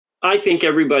I think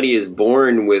everybody is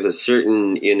born with a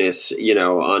certain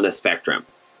on a spectrum,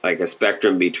 like a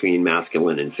spectrum between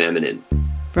masculine and feminine.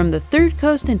 From the Third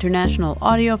Coast International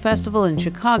Audio Festival in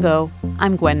Chicago,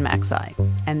 I'm Gwen Macsai,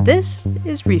 and this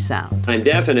is Resound. I'm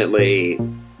definitely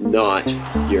not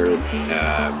your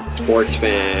sports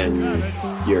fan,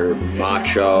 your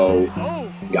macho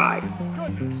guy.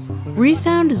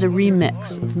 Resound is a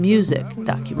remix of music,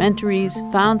 documentaries,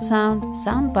 found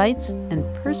sound bites, and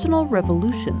personal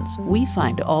revolutions we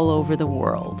find all over the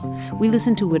world. We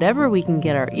listen to whatever we can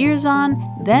get our ears on,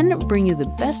 then bring you the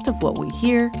best of what we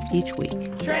hear each week.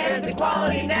 Trans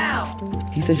equality now!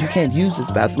 He says, you can't use this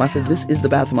bathroom. I said, this is the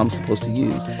bathroom I'm supposed to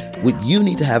use. What you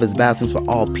need to have is bathrooms for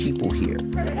all people here.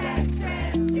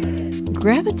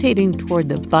 Gravitating toward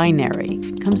the binary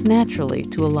comes naturally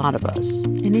to a lot of us,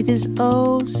 and it is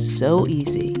oh so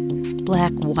easy.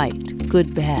 Black, white,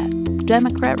 good, bad,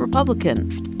 Democrat, Republican,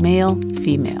 male,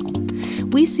 female.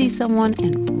 We see someone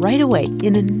and right away,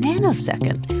 in a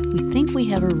nanosecond, we think we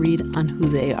have a read on who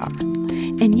they are.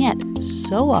 And yet,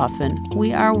 so often,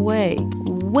 we are way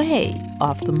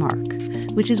off the mark.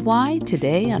 Which is why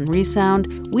today on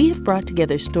Resound, we have brought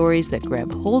together stories that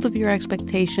grab hold of your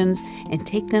expectations and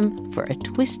take them for a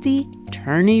twisty,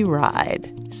 turny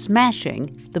ride,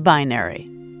 smashing the binary.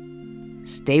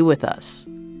 Stay with us.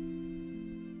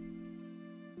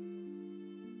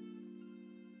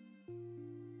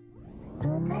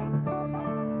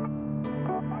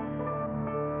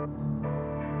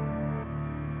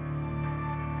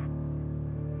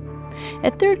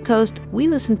 At Third Coast, we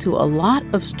listen to a lot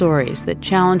of stories that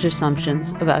challenge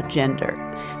assumptions about gender.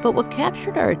 But what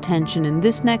captured our attention in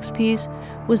this next piece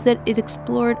was that it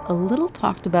explored a little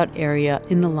talked about area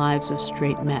in the lives of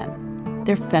straight men,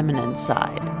 their feminine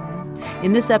side.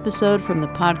 In this episode from the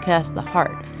podcast The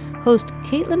Heart, host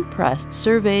Caitlin Prest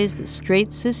surveys the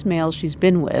straight cis males she's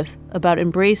been with about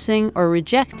embracing or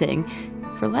rejecting,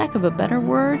 for lack of a better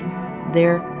word,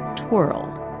 their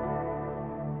twirl.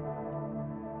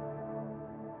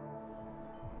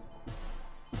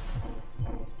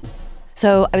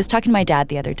 So I was talking to my dad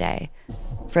the other day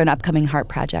for an upcoming Heart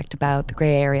project about the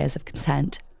gray areas of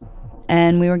consent.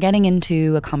 And we were getting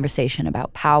into a conversation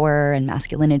about power and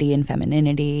masculinity and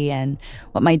femininity and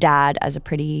what my dad, as a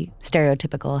pretty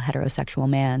stereotypical heterosexual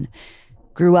man,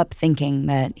 grew up thinking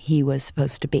that he was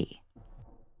supposed to be.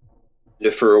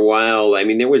 For a while, I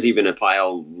mean, there was even a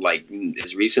pile like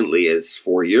as recently as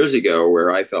 4 years ago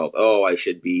where I felt, oh, I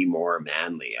should be more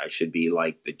manly. I should be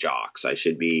like the jocks. I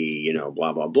should be,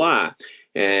 blah, blah, blah.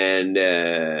 And,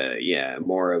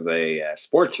 more of a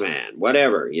sports fan,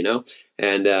 whatever,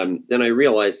 And then I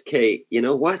realized, Kate, you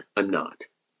know what? I'm not.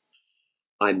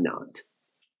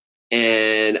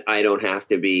 And I don't have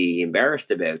to be embarrassed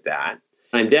about that.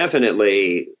 I'm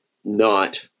definitely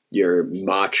not your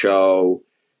macho,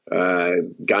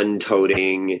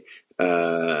 gun-toting,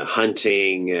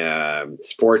 hunting,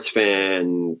 sports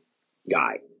fan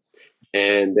guy.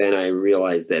 And then I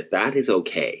realized that is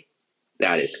okay.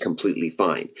 That is completely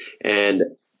fine. And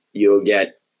you'll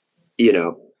get,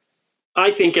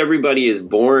 I think everybody is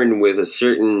born with a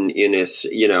certain,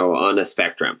 on a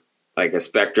spectrum, like a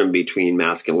spectrum between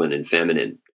masculine and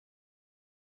feminine.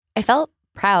 I felt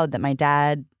proud that my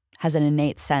dad has an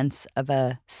innate sense of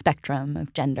a spectrum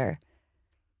of gender.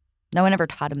 No one ever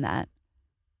taught him that.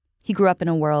 He grew up in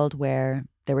a world where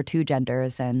there were two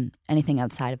genders and anything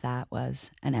outside of that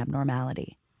was an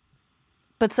abnormality.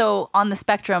 But so on the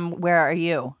spectrum, where are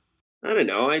you? I don't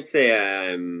know. I'd say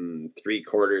I'm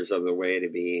 3/4 of the way to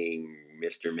being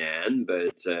Mr. Man,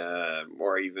 but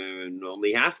or even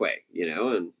only halfway,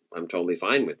 and I'm totally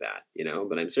fine with that,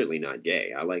 but I'm certainly not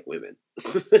gay. I like women.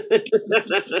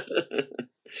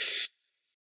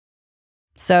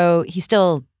 So he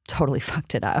still totally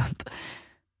fucked it up.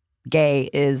 Gay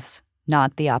is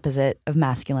not the opposite of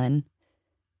masculine.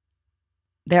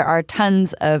 There are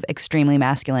tons of extremely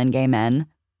masculine gay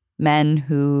men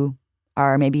who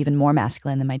are maybe even more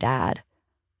masculine than my dad.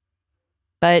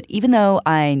 But even though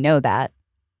I know that,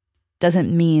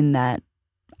 doesn't mean that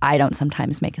I don't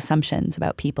sometimes make assumptions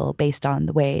about people based on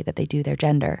the way that they do their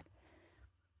gender.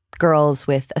 Girls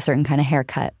with a certain kind of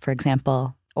haircut, for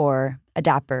example, or a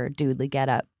dapper, doodly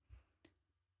getup.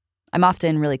 I'm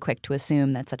often really quick to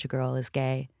assume that such a girl is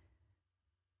gay.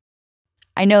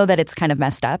 I know that it's kind of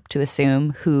messed up to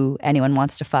assume who anyone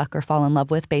wants to fuck or fall in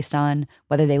love with based on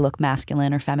whether they look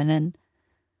masculine or feminine.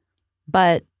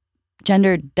 But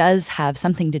gender does have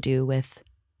something to do with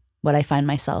what I find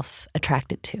myself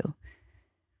attracted to.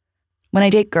 When I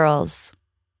date girls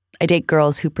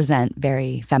who present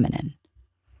very feminine.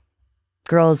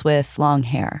 Girls with long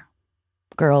hair.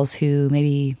 Girls who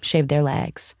maybe shave their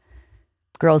legs.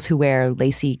 Girls who wear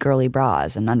lacy, girly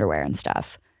bras and underwear and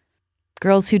stuff.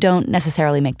 Girls who don't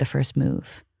necessarily make the first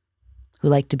move, who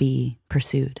like to be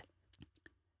pursued.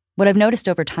 What I've noticed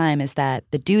over time is that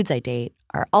the dudes I date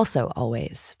are also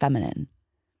always feminine.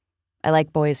 I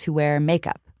like boys who wear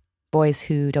makeup, boys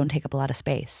who don't take up a lot of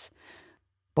space,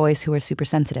 boys who are super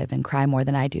sensitive and cry more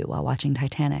than I do while watching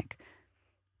Titanic,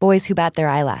 boys who bat their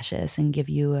eyelashes and give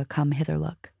you a come hither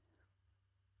look.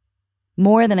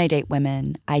 More than I date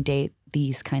women, I date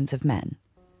these kinds of men.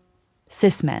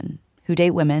 Cis men who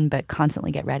date women but constantly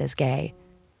get read as gay,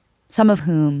 some of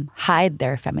whom hide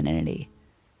their femininity,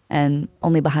 and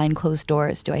only behind closed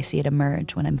doors do I see it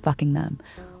emerge when I'm fucking them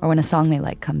or when a song they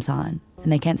like comes on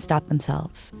and they can't stop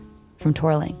themselves from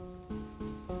twirling.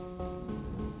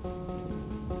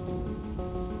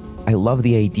 I love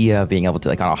the idea of being able to,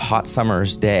 like, on a hot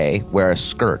summer's day, wear a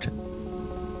skirt.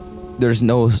 There's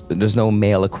no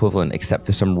male equivalent except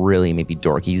for some really maybe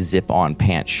dorky zip-on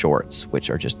pants shorts, which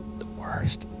are just the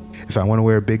worst. If I want to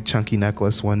wear a big chunky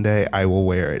necklace one day, I will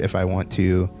wear it. If I want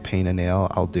to paint a nail,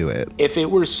 I'll do it. If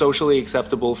it were socially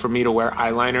acceptable for me to wear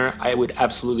eyeliner, I would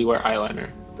absolutely wear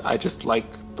eyeliner. I just like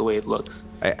the way it looks.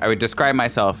 I would describe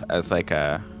myself as like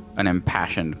an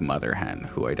impassioned mother hen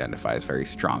who identifies very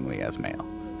strongly as male.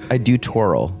 I do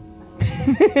twirl.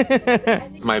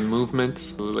 My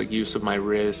movements, like use of my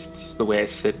wrists, the way I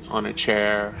sit on a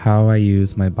chair. How I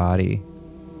use my body.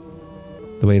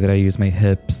 The way that I use my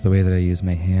hips, the way that I use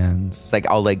my hands. It's like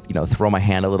I'll throw my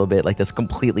hand a little bit like this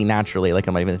completely naturally, like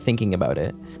I'm not even thinking about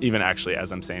it. Even actually,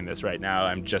 as I'm saying this right now,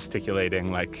 I'm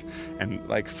gesticulating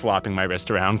and flopping my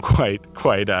wrist around quite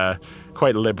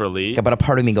liberally. Yeah, but a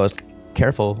part of me goes,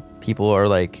 careful, people are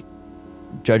like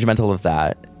judgmental of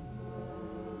that.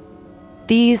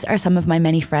 These are some of my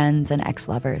many friends and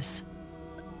ex-lovers.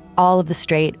 All of the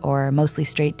straight or mostly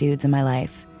straight dudes in my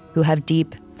life who have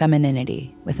deep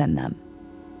femininity within them.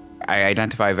 I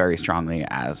identify very strongly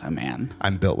as a man.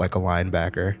 I'm built like a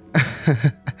linebacker.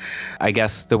 I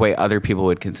guess the way other people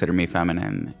would consider me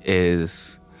feminine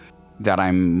is that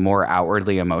I'm more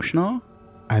outwardly emotional.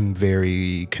 I'm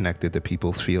very connected to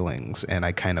people's feelings, and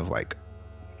I kind of like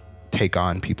take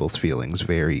on people's feelings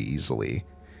very easily,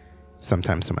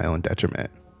 sometimes to my own detriment.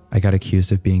 I got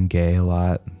accused of being gay a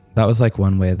lot. That was like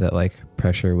one way that like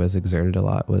pressure was exerted a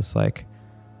lot, was like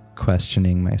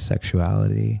questioning my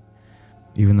sexuality.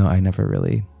 Even though I never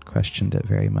really questioned it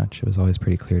very much, it was always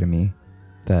pretty clear to me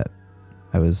that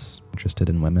I was interested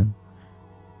in women.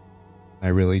 I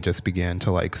really just began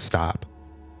to like stop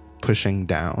pushing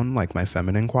down like my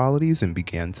feminine qualities and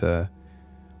began to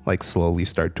like slowly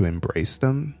start to embrace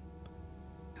them.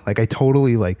 Like I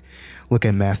totally like look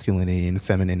at masculinity and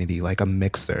femininity like a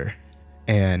mixer,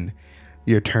 and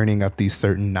you're turning up these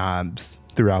certain knobs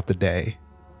throughout the day,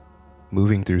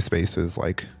 moving through spaces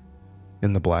like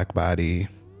in the black body.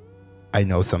 I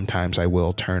know sometimes I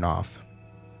will turn off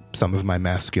some of my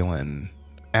masculine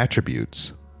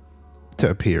attributes to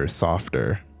appear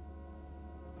softer.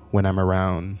 When I'm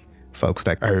around folks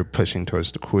that are pushing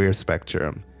towards the queer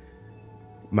spectrum,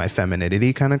 my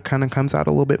femininity kind of comes out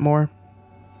a little bit more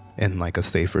in like a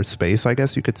safer space, I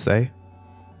guess you could say.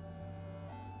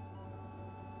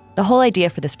 The whole idea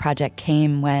for this project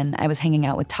came when I was hanging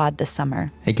out with Todd this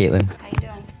summer. Hey, Caitlin. How you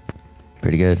doing?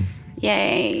 Pretty good.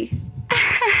 Yay.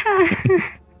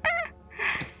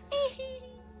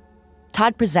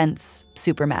 Todd presents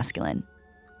super masculine.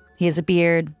 He has a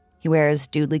beard. He wears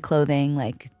dudely clothing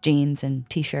like jeans and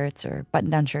t-shirts or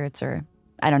button-down shirts or,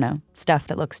 I don't know, stuff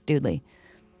that looks dudely.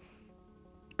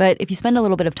 But if you spend a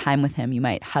little bit of time with him, you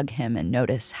might hug him and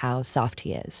notice how soft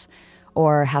he is,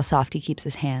 or how soft he keeps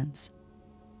his hands.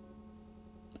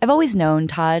 I've always known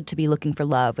Todd to be looking for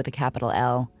love with a capital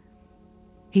L.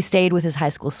 He stayed with his high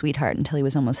school sweetheart until he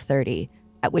was almost 30,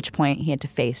 at which point he had to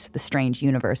face the strange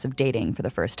universe of dating for the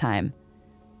first time.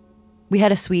 We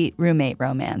had a sweet roommate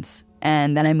romance,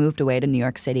 and then I moved away to New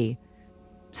York City.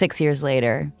 6 years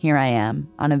later, here I am,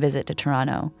 on a visit to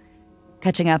Toronto,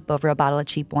 catching up over a bottle of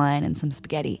cheap wine and some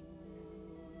spaghetti.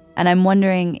 And I'm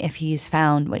wondering if he's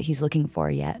found what he's looking for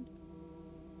yet.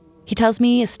 He tells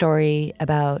me a story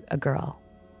about a girl.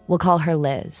 We'll call her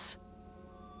Liz.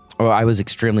 Oh, I was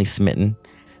extremely smitten.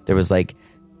 There was like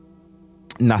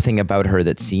nothing about her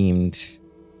that seemed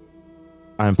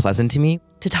unpleasant to me.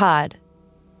 To Todd,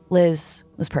 Liz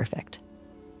was perfect.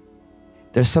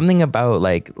 There's something about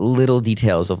like little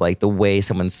details of like the way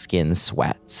someone's skin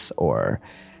sweats or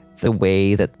the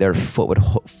way that their foot would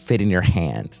fit in your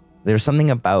hand. There's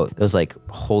something about those like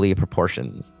holy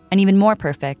proportions. And even more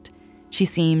perfect, she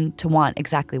seemed to want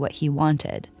exactly what he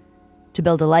wanted. To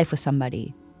build a life with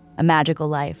somebody. A magical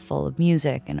life full of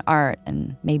music and art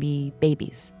and maybe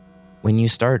babies. when you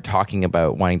start talking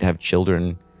about wanting to have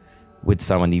children with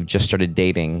someone you've just started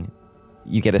dating,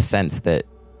 you get a sense that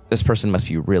this person must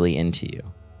be really into you.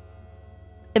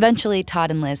 Eventually,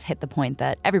 Todd and Liz hit the point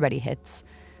that everybody hits,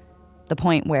 the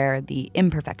point where the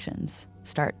imperfections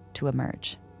start to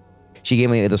emerge. She gave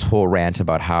me this whole rant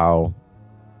about how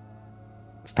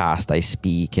fast I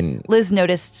speak, and Liz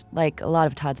noticed, like a lot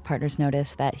of Todd's partners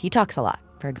noticed, that he talks a lot,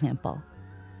 for example.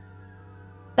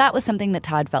 That was something that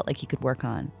Todd felt like he could work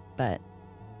on, but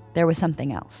there was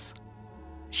something else.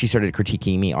 She started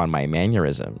critiquing me on my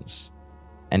mannerisms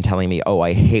and telling me, oh,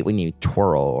 I hate when you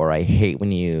twirl, or I hate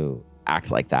when you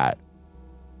act like that.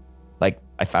 Like,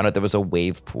 I found out there was a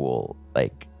wave pool.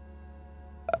 Like,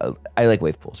 I like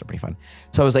wave pools, they're pretty fun.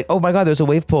 So I was like, oh my God, there's a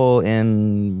wave pool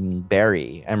in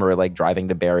Barrie. And we're like driving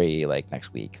to Barrie like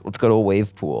next week. Let's go to a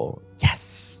wave pool.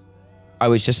 Yes. I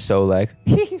was just so like,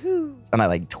 and I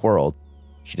like twirled.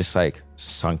 She just like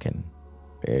sunken,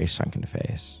 very sunken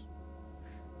face.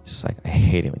 Just like, I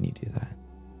hate it when you do that.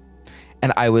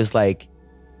 And I was like,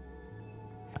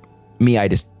 I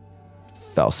just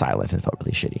fell silent and felt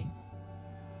really shitty.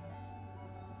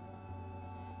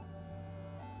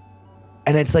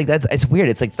 And it's like, it's weird.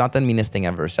 It's like, it's not the meanest thing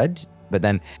I've ever said,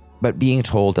 but being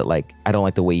told that like, I don't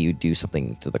like the way you do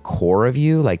something to the core of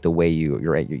you, like the way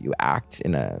you act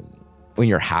when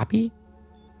you're happy.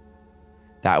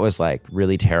 That was like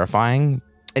really terrifying.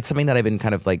 It's something that I've been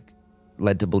kind of like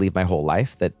led to believe my whole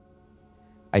life, that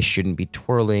I shouldn't be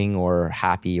twirling or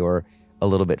happy or a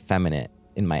little bit feminine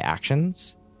in my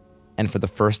actions. And for the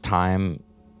first time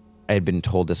I had been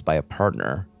told this by a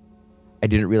partner, I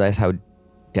didn't realize how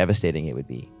devastating it would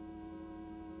be.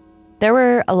 There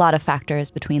were a lot of factors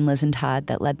between Liz and Todd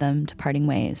that led them to parting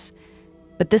ways.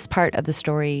 But this part of the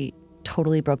story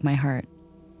totally broke my heart.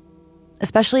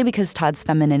 Especially because Todd's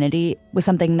femininity was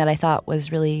something that I thought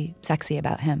was really sexy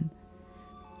about him.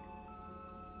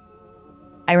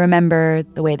 I remember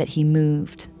the way that he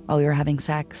moved while we were having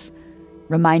sex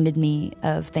reminded me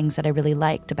of things that I really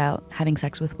liked about having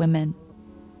sex with women.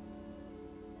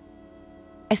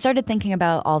 I started thinking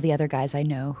about all the other guys I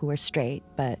know who are straight,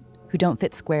 but who don't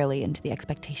fit squarely into the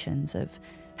expectations of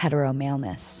hetero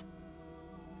maleness.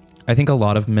 I think a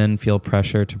lot of men feel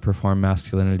pressure to perform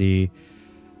masculinity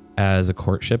as a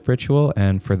courtship ritual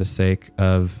and for the sake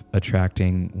of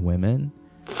attracting women.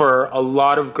 For a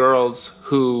lot of girls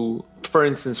who, for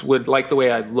instance, would like the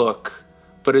way I look,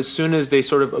 but as soon as they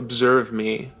sort of observe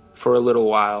me for a little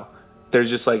while, they're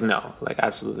just like, no, like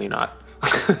absolutely not.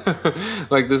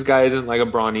 Like, this guy isn't like a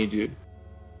brawny dude.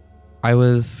 I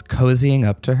was cozying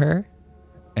up to her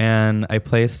and I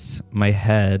placed my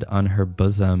head on her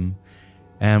bosom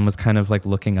and was kind of like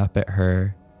looking up at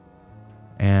her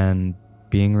and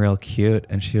being real cute.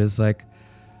 And she was like,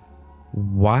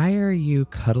 why are you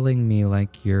cuddling me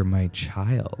like you're my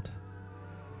child?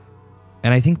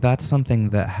 And I think that's something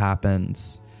that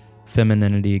happens.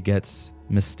 Femininity gets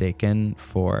mistaken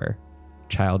for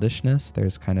childishness.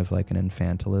 There's kind of like an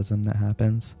infantilism that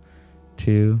happens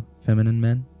to feminine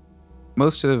men.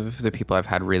 Most of the people I've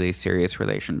had really serious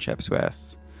relationships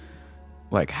with,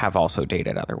 like, have also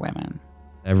dated other women.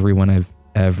 Everyone I've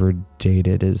ever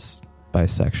dated is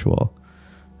bisexual.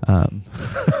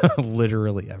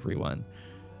 Literally everyone.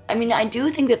 I mean, I do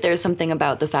think that there's something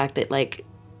about the fact that, like,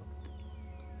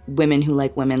 women who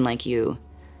like women like you.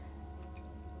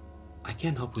 I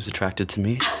can't help who's attracted to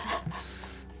me.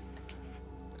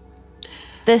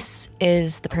 This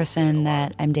is the person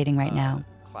that I'm dating right now.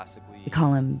 We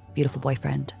call him Beautiful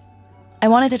Boyfriend. I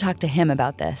wanted to talk to him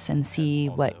about this and see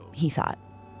what he thought.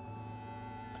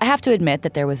 I have to admit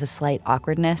that there was a slight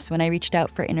awkwardness when I reached out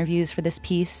for interviews for this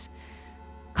piece,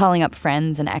 calling up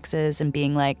friends and exes and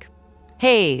being like,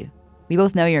 hey, we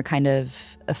both know you're kind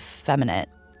of effeminate.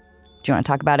 Do you want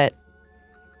to talk about it?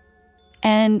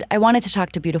 And I wanted to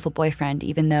talk to Beautiful Boyfriend,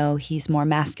 even though he's more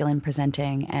masculine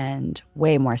presenting and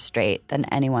way more straight than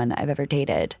anyone I've ever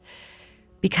dated.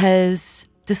 Because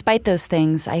despite those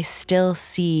things, I still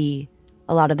see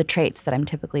a lot of the traits that I'm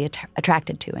typically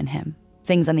attracted to in him.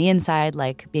 Things on the inside,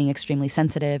 like being extremely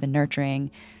sensitive and nurturing,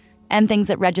 and things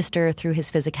that register through his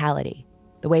physicality,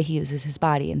 the way he uses his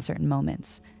body in certain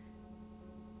moments.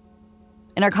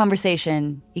 In our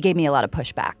conversation, he gave me a lot of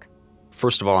pushback.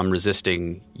 First of all, I'm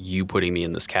resisting you putting me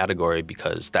in this category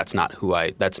because that's not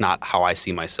how I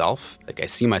see myself. Like, I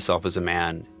see myself as a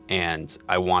man, and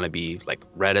I want to be like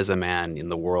read as a man in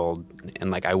the world,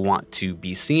 and like I want to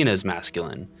be seen as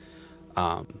masculine.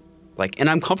 And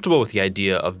I'm comfortable with the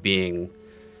idea of being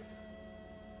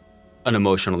an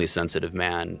emotionally sensitive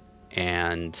man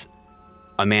and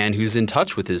a man who's in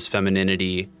touch with his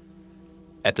femininity.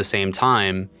 At the same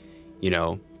time, you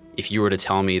know, if you were to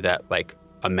tell me that like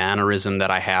a mannerism that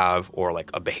I have or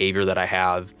like a behavior that I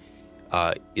have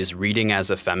is reading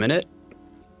as effeminate,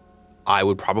 I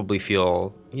would probably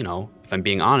feel, if I'm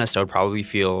being honest, I would probably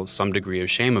feel some degree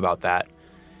of shame about that.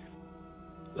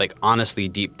 Like, honestly,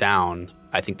 deep down,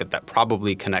 I think that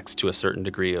probably connects to a certain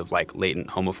degree of like latent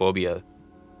homophobia.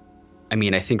 I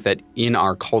mean, I think that in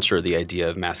our culture, the idea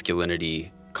of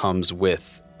masculinity comes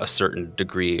with a certain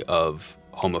degree of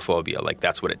homophobia. Like,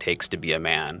 that's what it takes to be a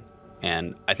man.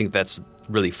 And I think that's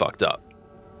really fucked up.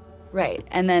 Right.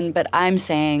 And then, but I'm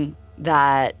saying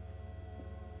that,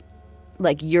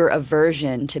 like, your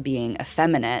aversion to being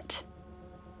effeminate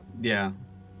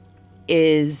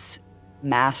is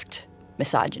masked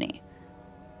misogyny,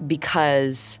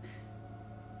 because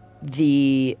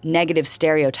the negative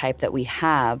stereotype that we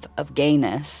have of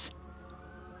gayness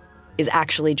is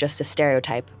actually just a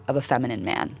stereotype of a feminine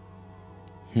man.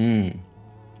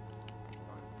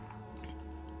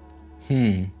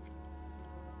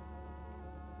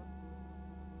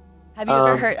 Have you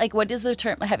ever heard, like, what is the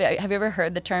term, have you ever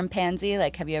heard the term pansy?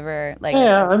 Like, have you ever, like...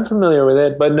 Yeah, I'm familiar with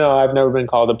it, but no, I've never been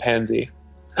called a pansy.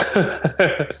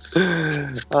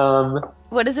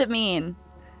 What does it mean?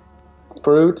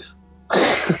 Fruit.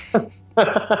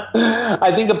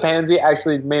 I think a pansy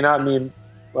actually may not mean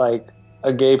like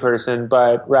a gay person,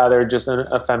 but rather just an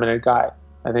effeminate guy.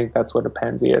 I think that's what a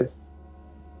pansy is.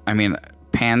 I mean,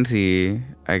 pansy,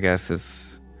 I guess,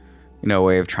 is, a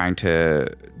way of trying to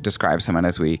describe someone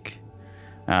as weak.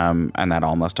 And that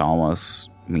almost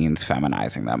means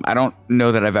feminizing them. I don't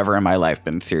know that I've ever in my life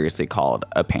been seriously called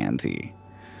a pansy.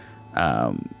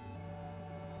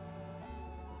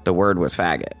 The word was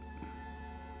faggot.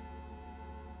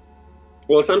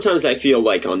 Well, sometimes I feel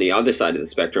like on the other side of the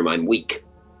spectrum, I'm weak,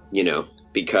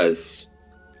 because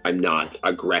I'm not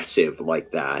aggressive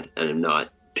like that, and I'm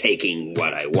not taking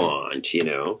what I want,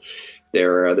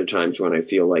 There are other times when I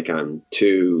feel like I'm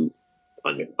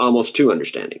almost too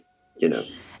understanding,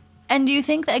 And do you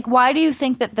think, like, why do you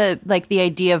think that the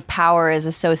idea of power is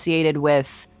associated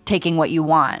with taking what you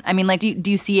want? I mean, like,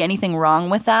 do you see anything wrong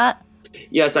with that?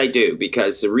 Yes, I do,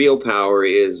 because the real power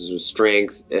is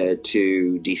strength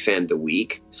to defend the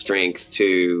weak, strength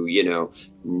to,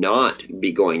 not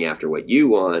be going after what you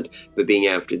want, but being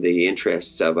after the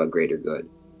interests of a greater good.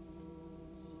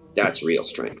 That's real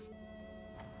strength.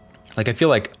 Like, I feel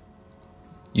like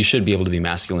you should be able to be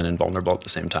masculine and vulnerable at the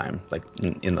same time, like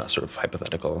in the sort of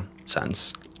hypothetical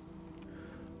sense.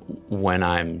 When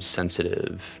I'm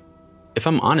sensitive, if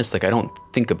I'm honest, like, I don't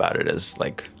think about it as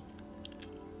like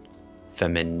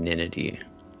femininity.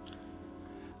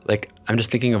 Like, I'm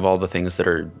just thinking of all the things that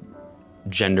are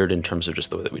gendered in terms of just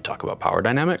the way that we talk about power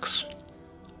dynamics.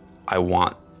 I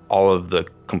want all of the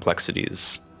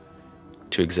complexities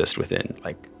to exist within,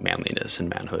 like, manliness and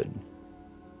manhood.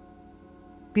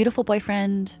 Beautiful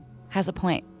boyfriend has a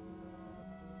point.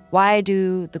 Why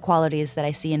do the qualities that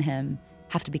I see in him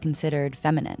have to be considered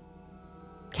feminine?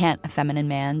 Can't a feminine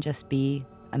man just be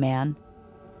a man?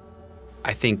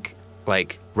 I think,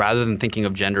 like, rather than thinking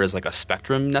of gender as like a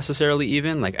spectrum necessarily,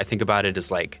 even, like, I think about it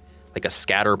as like a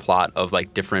scatter plot of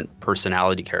like different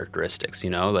personality characteristics,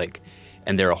 like,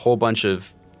 and there are a whole bunch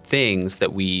of things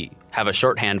that we have a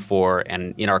shorthand for,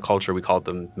 and in our culture we call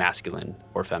them masculine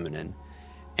or feminine.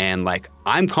 And like,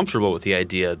 I'm comfortable with the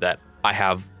idea that I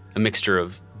have a mixture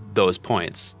of those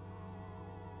points.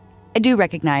 I do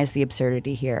recognize the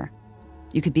absurdity here.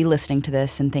 You could be listening to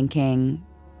this and thinking,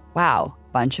 wow,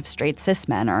 bunch of straight cis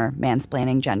men are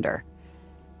mansplaining gender.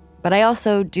 But I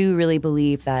also do really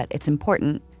believe that it's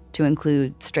important to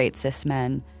include straight cis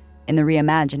men in the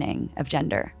reimagining of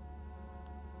gender.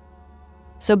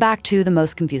 So back to the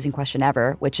most confusing question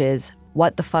ever, which is,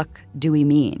 what the fuck do we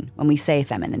mean when we say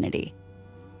femininity?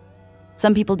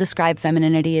 Some people describe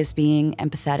femininity as being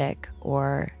empathetic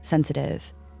or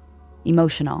sensitive,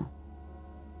 emotional.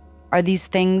 Are these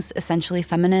things essentially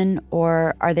feminine,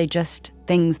 or are they just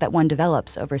things that one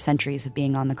develops over centuries of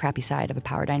being on the crappy side of a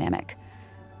power dynamic?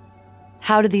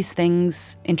 How do these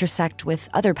things intersect with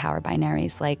other power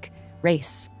binaries like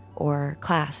race or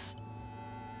class?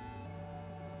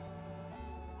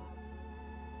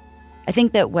 I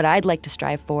think that what I'd like to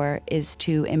strive for is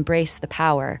to embrace the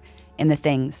power in the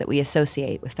things that we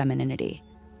associate with femininity.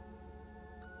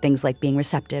 Things like being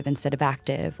receptive instead of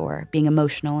active, or being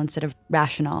emotional instead of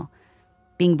rational,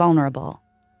 being vulnerable.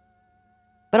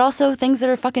 But also things that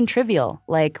are fucking trivial,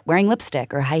 like wearing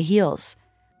lipstick or high heels.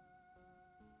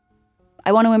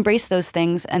 I want to embrace those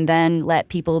things and then let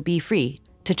people be free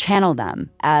to channel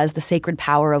them as the sacred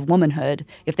power of womanhood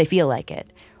if they feel like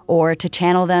it, or to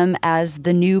channel them as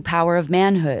the new power of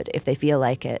manhood if they feel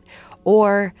like it,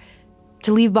 or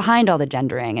to leave behind all the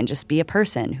gendering and just be a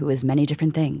person who is many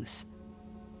different things.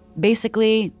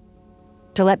 Basically,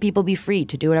 to let people be free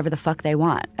to do whatever the fuck they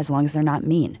want, as long as they're not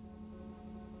mean.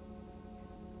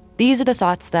 These are the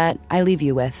thoughts that I leave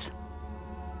you with.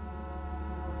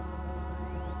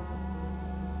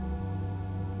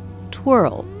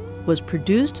 Twirl was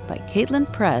produced by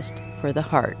Caitlin Prest for The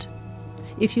Heart.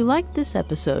 If you liked this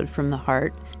episode from The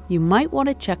Heart, you might want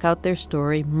to check out their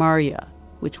story Maria,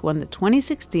 which won the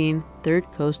 2016 Third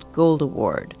Coast Gold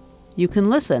Award. You can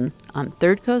listen on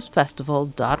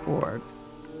thirdcoastfestival.org.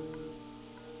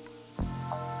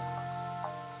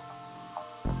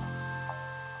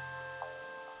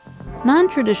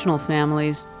 Non-traditional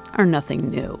families are nothing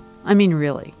new. I mean,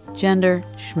 really, gender,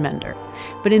 schmender.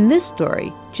 But in this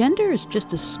story, gender is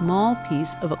just a small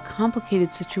piece of a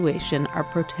complicated situation our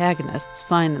protagonists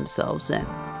find themselves in.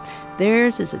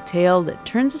 Theirs is a tale that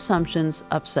turns assumptions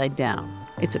upside down.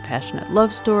 It's a passionate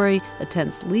love story, a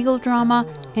tense legal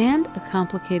drama, and a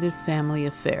complicated family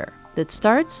affair that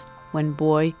starts when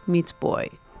boy meets boy.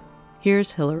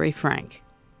 Here's Hilary Frank.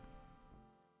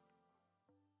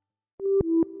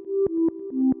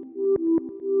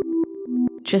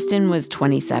 Tristan was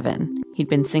 27. He'd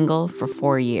been single for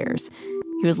 4 years.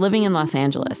 He was living in Los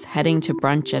Angeles, heading to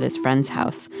brunch at his friend's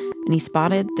house, and he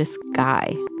spotted this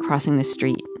guy crossing the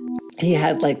street. He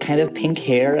had like kind of pink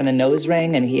hair and a nose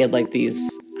ring, and he had like these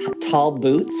tall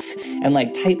boots and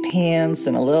like tight pants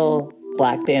and a little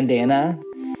black bandana.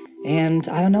 And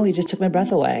I don't know, he just took my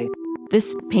breath away.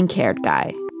 This pink-haired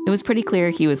guy, it was pretty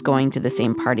clear he was going to the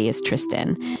same party as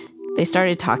Tristan. They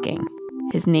started talking.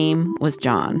 His name was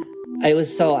John. I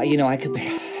was so, I could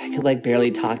like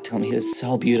barely talk to him. He was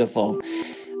so beautiful.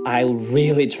 I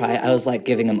really tried. I was like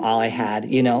giving him all I had,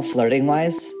 flirting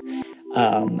wise.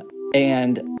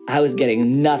 And I was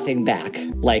getting nothing back,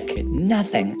 like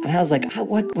nothing. And I was like,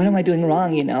 what am I doing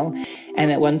wrong,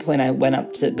 And at one point I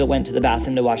went to the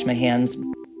bathroom to wash my hands.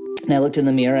 And I looked in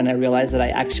the mirror and I realized that I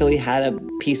actually had a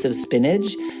piece of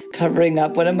spinach covering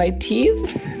up one of my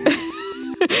teeth.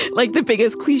 Like the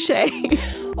biggest cliche.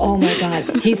 Oh my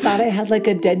God. He thought I had like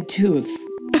a dead tooth.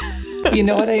 You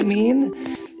know what I mean?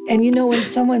 And when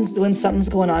something's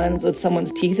going on with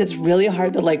someone's teeth, it's really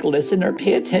hard to like listen or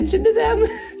pay attention to them.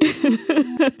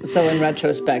 So in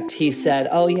retrospect, he said,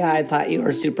 "Oh yeah, I thought you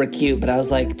were super cute," but I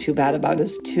was like, too bad about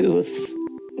his tooth.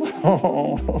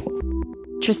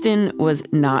 Tristan was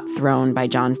not thrown by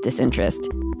John's disinterest.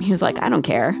 He was like, I don't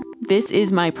care. This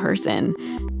is my person.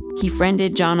 He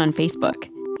friended John on Facebook.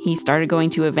 He started going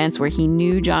to events where he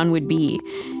knew John would be.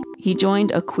 He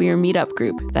joined a queer meetup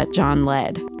group that John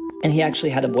led. And he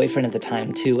actually had a boyfriend at the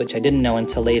time, too, which I didn't know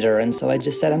until later. And so I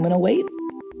just said, I'm going to wait.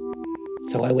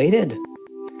 So I waited.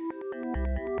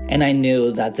 And I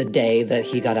knew that the day that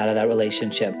he got out of that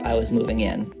relationship, I was moving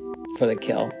in for the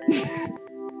kill.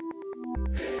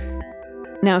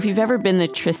 Now, if you've ever been the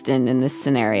Tristan in this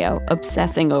scenario,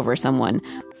 obsessing over someone,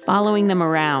 following them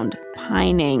around,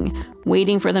 pining,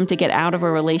 waiting for them to get out of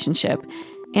a relationship,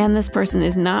 and this person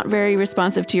is not very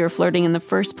responsive to your flirting in the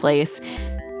first place,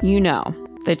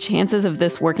 the chances of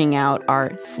this working out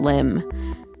are slim.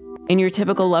 In your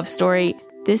typical love story,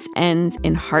 this ends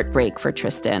in heartbreak for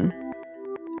Tristan.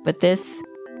 But this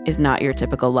is not your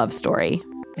typical love story.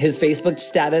 His Facebook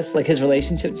status, like his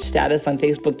relationship status on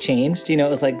Facebook changed. It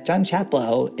was like, John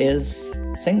Chaplow is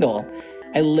single.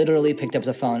 I literally picked up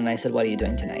the phone and I said, what are you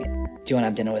doing tonight? Do you want to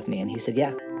have dinner with me? And he said,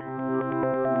 yeah.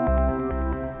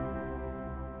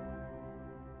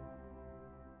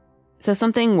 So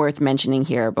something worth mentioning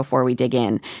here before we dig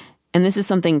in, and this is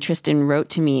something Tristan wrote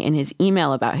to me in his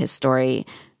email about his story.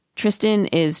 Tristan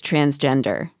is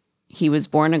transgender. He was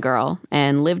born a girl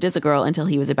and lived as a girl until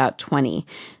he was about 20.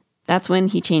 That's when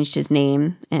he changed his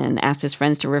name and asked his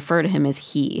friends to refer to him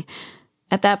as he.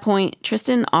 At that point,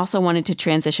 Tristan also wanted to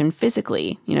transition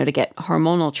physically, to get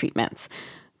hormonal treatments.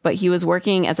 But he was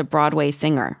working as a Broadway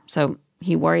singer, so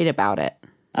he worried about it.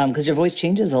 Because your voice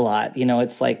changes a lot.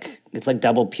 It's like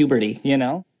double puberty,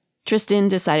 Tristan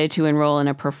decided to enroll in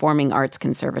a performing arts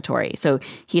conservatory, so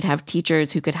he'd have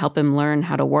teachers who could help him learn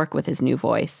how to work with his new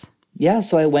voice. Yeah,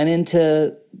 so I went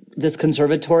into this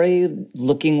conservatory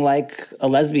looking like a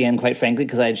lesbian, quite frankly,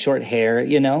 because I had short hair,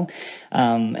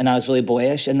 and I was really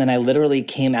boyish. And then I literally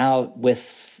came out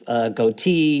with a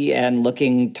goatee and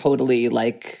looking totally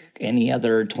like any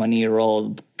other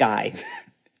 20-year-old guy.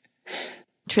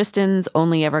 Tristan's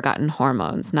only ever gotten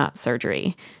hormones, not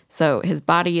surgery. So his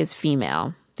body is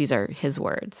female. These are his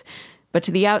words. But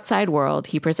to the outside world,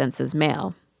 he presents as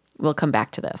male. We'll come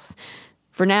back to this.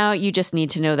 For now, you just need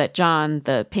to know that John,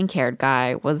 the pink-haired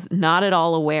guy, was not at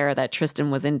all aware that Tristan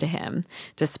was into him,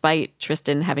 despite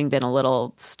Tristan having been a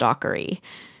little stalkery.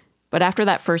 But after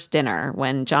that first dinner,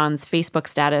 when John's Facebook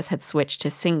status had switched to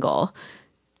single,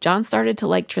 John started to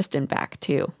like Tristan back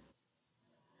too.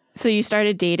 So you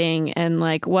started dating, and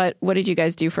like, what did you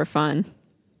guys do for fun?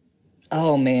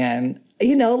 Oh man,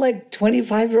 you know, like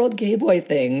 25-year-old gay boy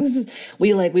things.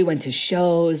 We went to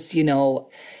shows, we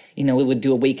would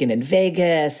do a weekend in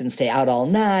Vegas and stay out all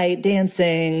night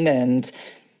dancing and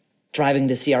driving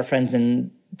to see our friends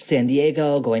in San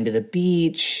Diego, going to the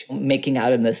beach, making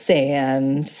out in the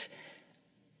sand.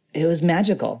 It was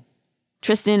magical.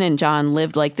 Tristan and John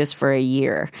lived like this for a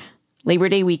year. Labor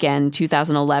Day weekend,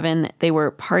 2011, they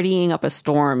were partying up a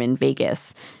storm in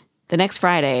Vegas. The next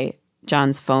Friday,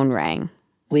 John's phone rang.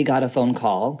 We got a phone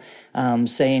call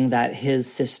saying that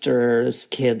his sister's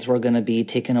kids were going to be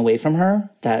taken away from her,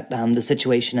 that the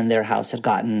situation in their house had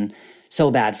gotten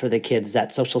so bad for the kids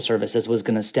that social services was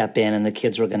going to step in and the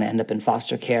kids were going to end up in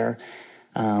foster care.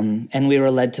 And we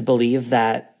were led to believe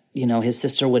that, his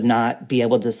sister would not be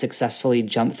able to successfully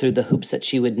jump through the hoops that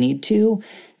she would need to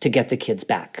get the kids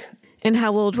back. And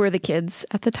how old were the kids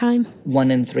at the time?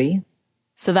 1 and 3.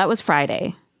 So that was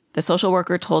Friday. The social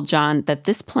worker told John that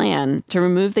this plan to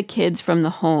remove the kids from the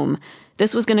home,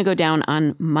 this was going to go down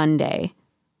on Monday.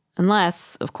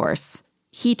 Unless, of course,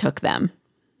 he took them.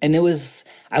 And I was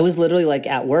literally like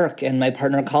at work and my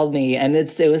partner called me and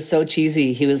it was so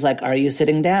cheesy. He was like, "Are you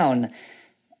sitting down?"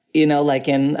 Like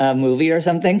in a movie or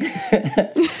something.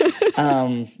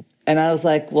 And I was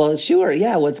like, "Well, sure.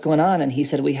 Yeah. What's going on?" And he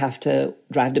said, "We have to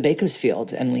drive to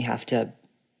Bakersfield and we have to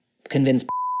convince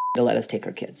to let us take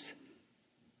our kids."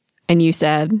 And you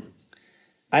said?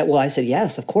 I said,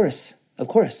 "Yes, of course. Of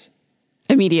course."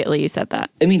 Immediately you said that?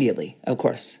 Immediately, of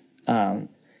course. I'm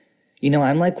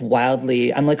like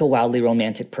a wildly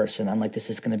romantic person. I'm like, this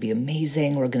is going to be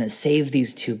amazing. We're going to save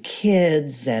these 2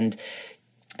 kids. And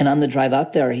on the drive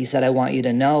up there, he said, "I want you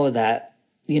to know that,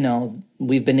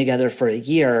 we've been together for a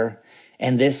year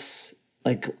and this,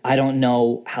 I don't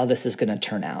know how this is going to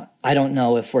turn out. I don't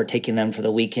know if we're taking them for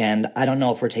the weekend. I don't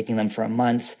know if we're taking them for a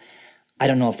month. I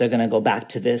don't know if they're going to go back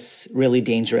to this really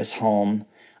dangerous home.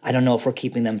 I don't know if we're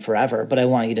keeping them forever, but I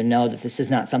want you to know that this is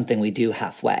not something we do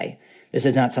halfway. This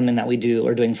is not something that we do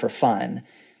or doing for fun.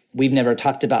 We've never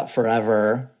talked about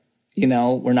forever.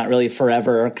 We're not really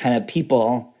forever kind of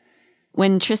people."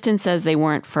 When Tristan says they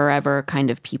weren't forever kind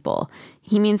of people,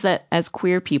 he means that as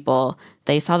queer people,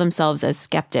 they saw themselves as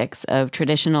skeptics of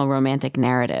traditional romantic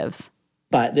narratives.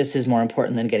 But this is more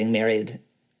important than getting married.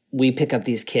 We pick up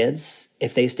these kids.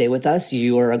 If they stay with us,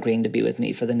 you are agreeing to be with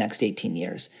me for the next 18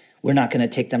 years. We're not going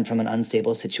to take them from an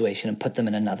unstable situation and put them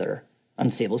in another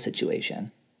unstable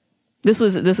situation. This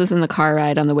was in the car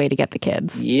ride on the way to get the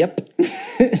kids. Yep.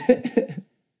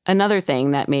 Another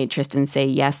thing that made Tristan say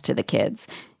yes to the kids,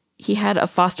 he had a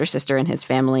foster sister in his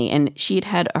family, and she'd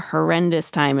had a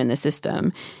horrendous time in the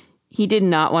system. He did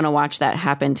not want to watch that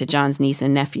happen to John's niece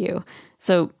and nephew.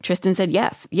 So Tristan said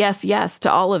yes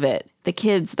to all of it. The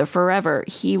kids, the forever,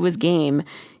 he was game,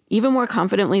 even more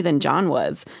confidently than John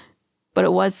was. But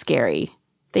it was scary.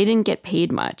 They didn't get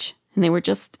paid much, and they were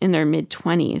just in their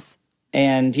mid-20s.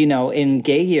 And, in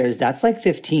gay years, that's like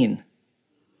 15.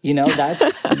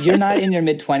 That's you're not in your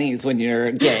mid-20s when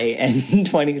you're gay and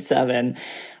 27.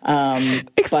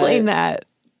 Explain that.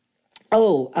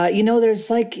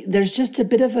 There's just a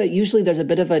bit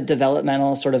of a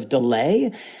developmental sort of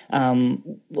delay. A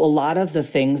lot of the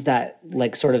things that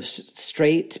sort of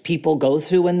straight people go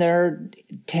through when they're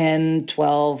 10,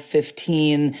 12,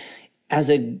 15, as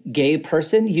a gay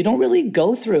person, you don't really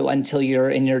go through until you're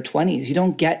in your 20s. You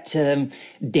don't get to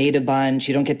date a bunch.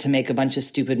 You don't get to make a bunch of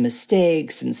stupid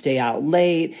mistakes and stay out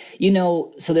late.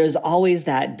 So there's always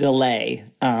that delay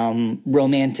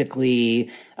romantically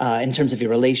in terms of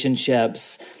your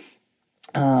relationships.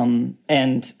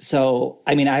 And so,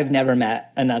 I've never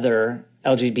met another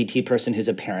LGBT person who's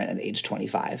a parent at age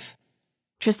 25.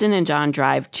 Tristan and John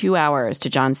drive 2 hours to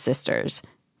John's sister's.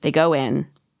 They go in.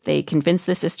 They convince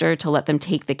the sister to let them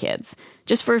take the kids.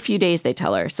 Just for a few days, they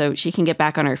tell her, so she can get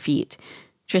back on her feet.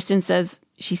 Tristan says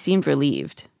she seemed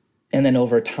relieved. And then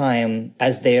over time,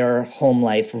 as their home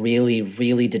life really,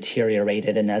 really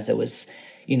deteriorated, and as there was,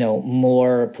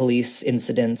 more police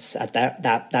incidents at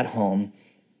that home,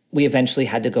 we eventually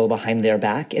had to go behind their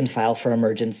back and file for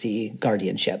emergency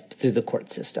guardianship through the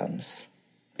court systems.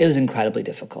 It was incredibly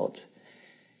difficult.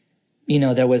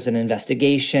 There was an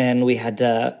investigation. We had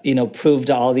to, prove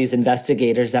to all these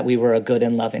investigators that we were a good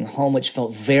and loving home, which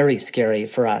felt very scary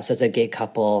for us as a gay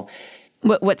couple.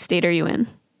 What state are you in?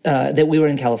 That we were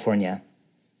in California,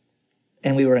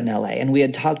 and we were in LA. And we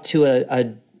had talked to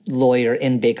a lawyer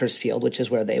in Bakersfield, which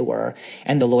is where they were.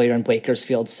 And the lawyer in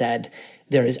Bakersfield said,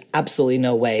 there is absolutely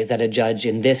no way that a judge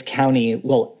in this county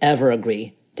will ever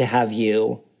agree to have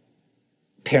you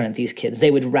parent these kids.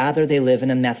 They would rather they live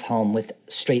in a meth home with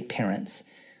straight parents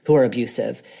who are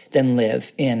abusive than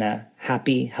live in a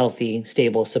happy, healthy,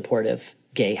 stable, supportive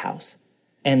gay house.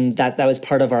 And that was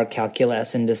part of our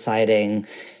calculus in deciding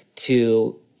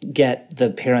to get the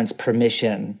parents'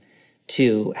 permission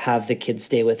to have the kids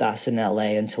stay with us in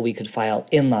LA until we could file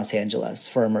in Los Angeles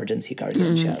for emergency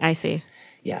guardianship. I see.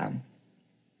 Yeah.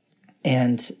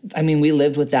 And I mean, we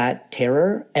lived with that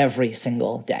terror every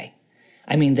single day.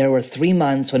 I mean, there were 3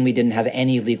 months when we didn't have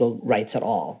any legal rights at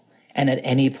all. And at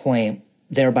any point,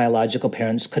 their biological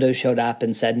parents could have showed up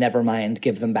and said, never mind,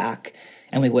 give them back,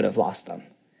 and we would have lost them.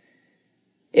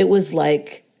 It was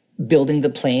like building the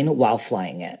plane while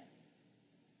flying it.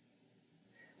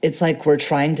 It's like we're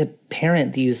trying to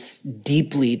parent these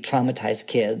deeply traumatized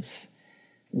kids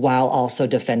while also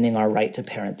defending our right to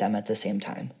parent them at the same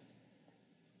time.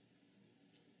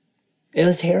 It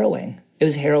was harrowing. It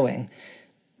was harrowing.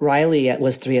 Riley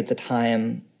was 3 at the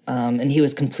time, and he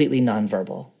was completely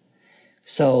nonverbal.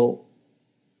 So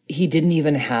he didn't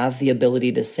even have the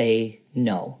ability to say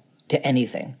no to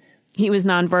anything. He was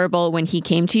nonverbal when he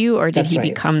came to you, or did That's he right.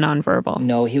 become nonverbal?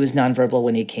 No, he was nonverbal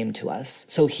when he came to us.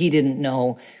 So he didn't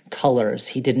know colors.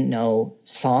 He didn't know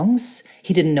songs.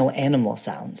 He didn't know animal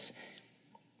sounds.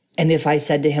 And if I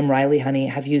said to him, Riley, honey,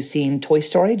 have you seen Toy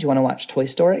Story? Do you want to watch Toy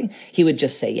Story? He would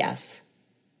just say yes.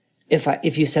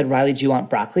 If you said, Riley, do you want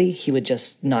broccoli? He would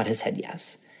just nod his head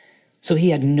yes. So he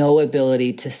had no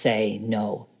ability to say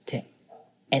no to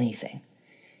anything.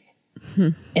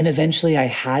 And eventually I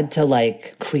had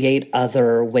to create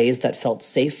other ways that felt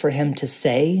safe for him to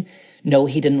say no,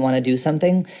 he didn't want to do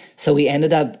something. So we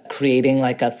ended up creating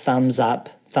a thumbs up,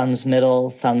 thumbs middle,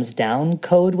 thumbs down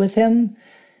code with him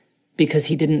because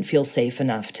he didn't feel safe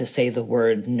enough to say the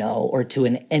word no or to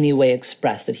in any way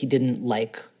express that he didn't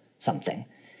like something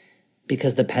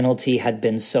because the penalty had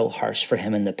been so harsh for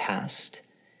him in the past.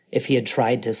 If he had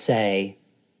tried to say,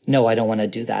 no, I don't want to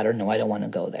do that, or no, I don't want to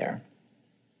go there.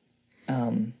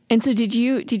 And so did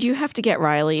you have to get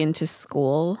Riley into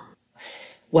school?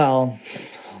 Well,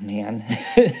 oh man.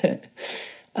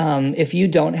 If you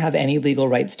don't have any legal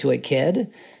rights to a kid,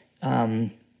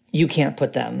 you can't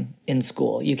put them in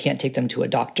school. You can't take them to a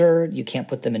doctor. You can't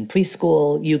put them in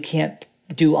preschool. You can't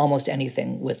do almost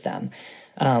anything with them.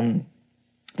 And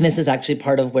this is actually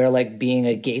part of where being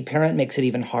a gay parent makes it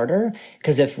even harder.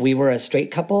 Because if we were a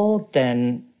straight couple,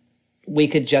 then we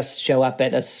could just show up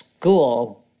at a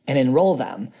school and enroll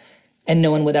them. And no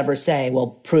one would ever say, well,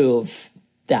 prove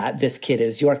that this kid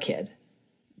is your kid.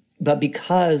 But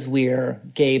because we're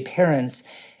gay parents,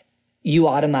 you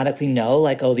automatically know,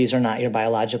 oh, these are not your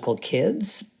biological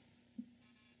kids.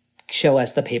 Show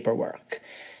us the paperwork.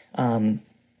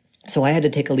 So I had to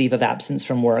take a leave of absence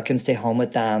from work and stay home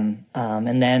with them.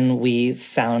 And then we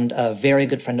found a very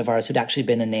good friend of ours who'd actually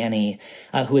been a nanny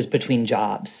who was between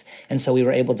jobs. And so we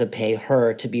were able to pay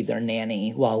her to be their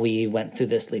nanny while we went through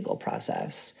this legal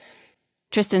process.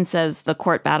 Tristan says the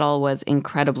court battle was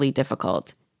incredibly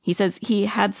difficult. He says he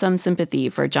had some sympathy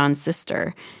for John's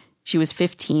sister. She was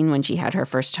 15 when she had her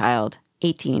first child,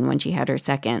 18 when she had her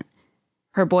second.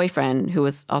 Her boyfriend, who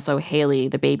was also Haley,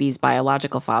 the baby's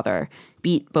biological father,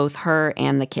 beat both her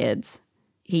and the kids.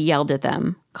 He yelled at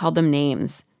them, called them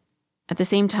names. At the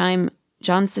same time,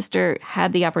 John's sister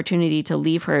had the opportunity to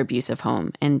leave her abusive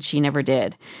home, and she never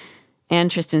did. And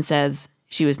Tristan says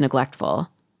she was neglectful,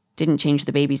 didn't change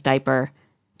the baby's diaper,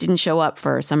 didn't show up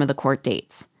for some of the court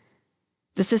dates.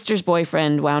 The sister's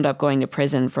boyfriend wound up going to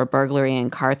prison for burglary and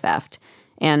car theft,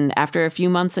 and after a few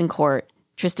months in court,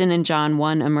 Tristan and John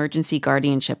won emergency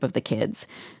guardianship of the kids,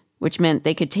 which meant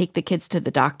they could take the kids to the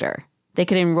doctor. They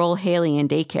could enroll Haley in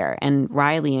daycare and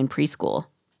Riley in preschool.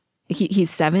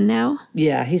 He's 7 now?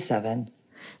 Yeah, he's 7.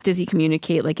 Does he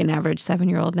communicate like an average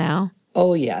 7-year-old now?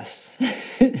 Oh, yes.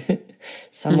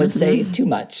 Some would say too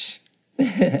much.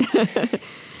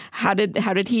 How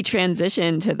did he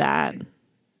transition to that?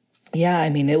 Yeah, I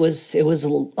mean, it was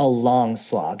a long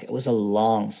slog. It was a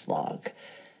long slog.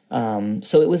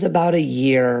 So it was about a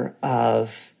year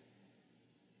of,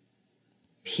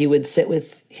 he would sit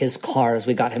with his cars.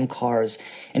 We got him cars,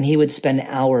 and he would spend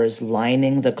hours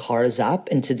lining the cars up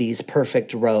into these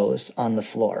perfect rows on the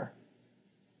floor.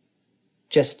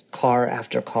 Just car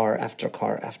after car after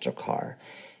car after car.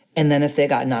 And then if they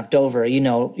got knocked over, you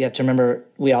have to remember,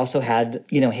 we also had,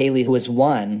 Haley, who was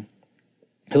 1,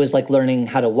 who was learning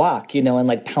how to walk,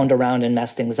 and pound around and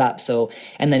mess things up. So,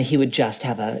 and then he would just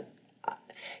have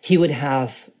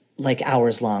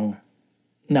hours-long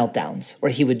meltdowns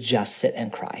where he would just sit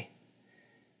and cry.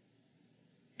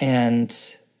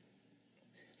 And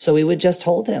so we would just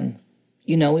hold him.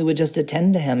 We would just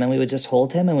attend to him, and we would just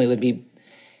hold him, and we would be,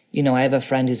 You know, I have a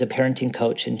friend who's a parenting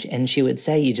coach, and she would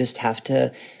say you just have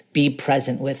to be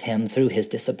present with him through his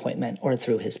disappointment or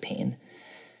through his pain.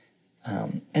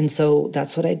 And so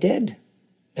that's what I did.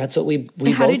 That's what we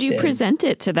How both did you present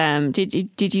it to them?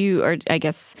 Did you, or I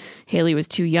guess Haley was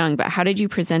too young, but how did you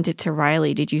present it to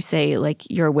Riley? Did you say, like,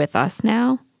 you're with us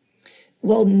now?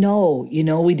 Well, no, you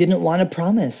know, we didn't want to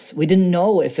promise. We didn't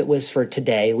know if it was for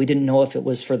today. We didn't know if it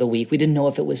was for the week. We didn't know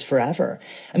if it was forever.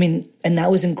 I mean, and that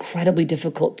was incredibly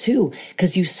difficult too,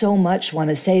 because you so much want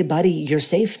to say, buddy, you're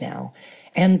safe now.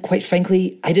 And quite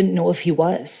frankly, I didn't know if he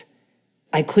was.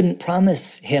 I couldn't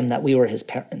promise him that we were his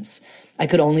parents. I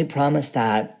could only promise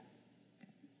that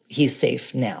he's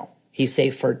safe now. He's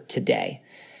safe for today.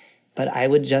 But I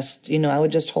would just, you know, I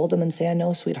would just hold him and say, I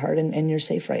know, sweetheart, and you're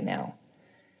safe right now.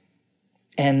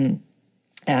 And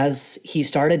as he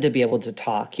started to be able to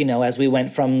talk, you know, as we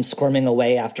went from squirming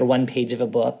away after one page of a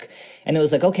book, and it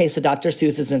was like, okay, so Dr.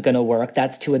 Seuss isn't going to work.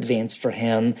 That's too advanced for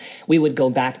him. We would go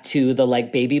back to the,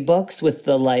 like, baby books with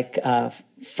the, like,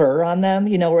 fur on them,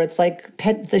 you know, where it's like,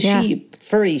 pet the sheep,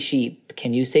 furry sheep.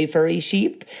 Can you say furry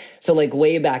sheep? So, like,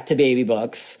 way back to baby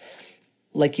books,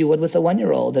 like you would with a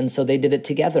 1-year-old. And so they did it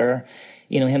together,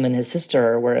 you know, him and his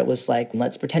sister, where it was like,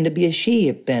 let's pretend to be a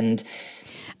sheep. And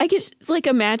I just, like,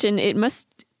 imagine it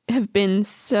must have been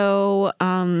so,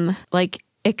 like,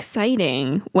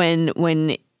 exciting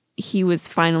when he was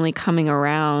finally coming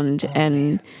around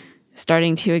and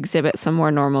starting to exhibit some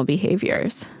more normal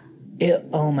behaviors.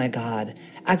 Oh, my God.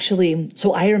 Actually,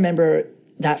 so I remember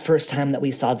that first time that we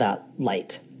saw that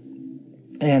light.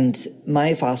 And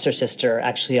my foster sister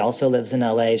actually also lives in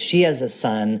LA. She has a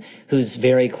son who's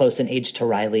very close in age to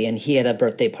Riley, and he had a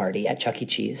birthday party at Chuck E.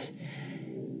 Cheese.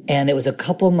 And it was a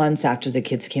couple months after the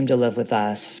kids came to live with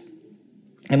us.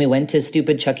 And we went to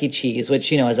stupid Chuck E. Cheese,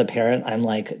 which, you know, as a parent, I'm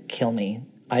like, kill me.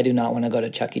 I do not want to go to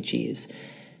Chuck E. Cheese.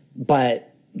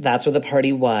 But that's where the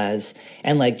party was.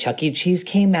 And, like, Chuck E. Cheese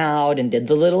came out and did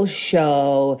the little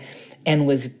show and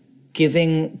was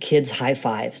giving kids high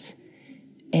fives.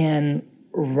 And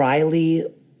Riley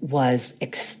was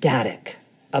ecstatic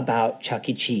about Chuck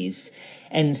E. Cheese.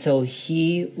 And so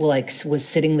he, like, was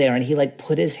sitting there and he, like,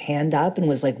 put his hand up and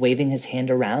was, like, waving his hand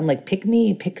around, like, pick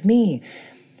me, pick me.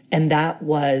 And that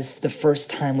was the first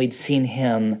time we'd seen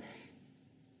him,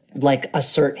 like,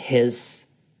 assert his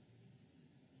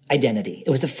identity. It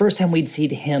was the first time we'd seen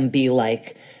him be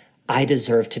like, I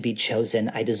deserve to be chosen.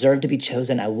 I deserve to be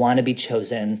chosen. I want to be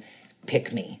chosen.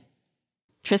 Pick me.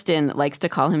 Tristan likes to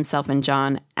call himself and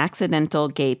John accidental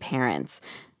gay parents.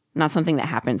 Not something that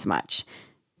happens much.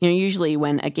 You know, usually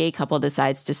when a gay couple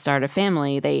decides to start a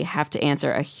family, they have to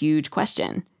answer a huge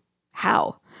question.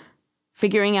 How?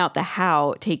 Figuring out the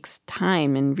how takes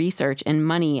time and research and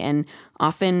money and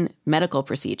often medical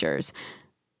procedures.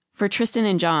 For Tristan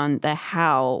and John, the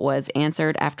how was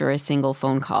answered after a single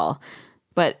phone call.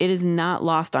 But it is not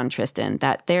lost on Tristan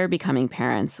that their becoming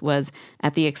parents was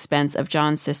at the expense of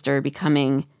John's sister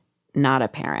becoming not a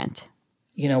parent.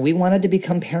 You know, we wanted to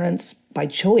become parents by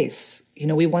choice. You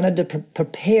know, we wanted to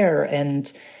prepare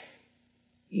and,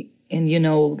 you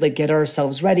know, like, get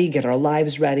ourselves ready, get our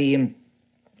lives ready, and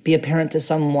be a parent to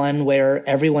someone where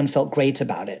everyone felt great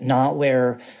about it, not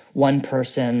where one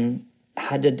person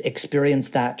had to experience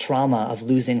that trauma of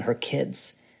losing her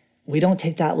kids. We don't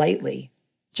take that lightly.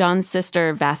 John's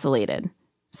sister vacillated.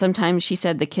 Sometimes she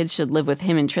said the kids should live with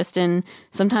him and Tristan.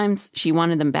 Sometimes she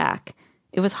wanted them back.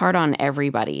 It was hard on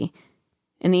everybody.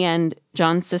 In the end,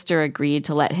 John's sister agreed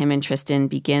to let him and Tristan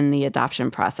begin the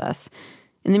adoption process.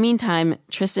 In the meantime,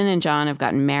 Tristan and John have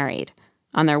gotten married.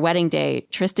 On their wedding day,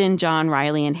 Tristan, John,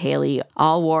 Riley, and Haley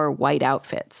all wore white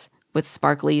outfits with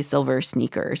sparkly silver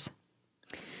sneakers.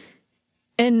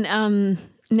 And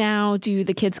now, do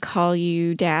the kids call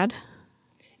you Dad?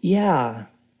 Yeah.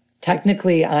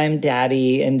 Technically, I'm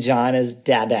Daddy and John is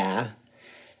Dada.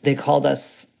 They called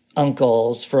us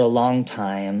uncles for a long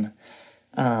time.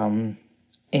 And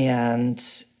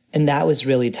that was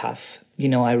really tough. You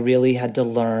know, I really had to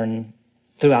learn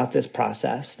throughout this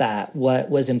process that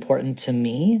what was important to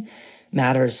me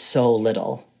matters so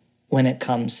little when it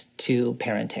comes to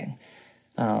parenting.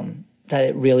 That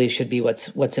it really should be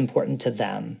what's important to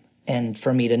them. And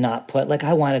for me to not put, like,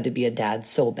 I wanted to be a dad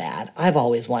so bad. I've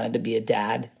always wanted to be a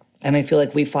dad. And I feel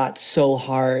like we fought so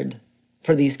hard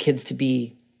for these kids to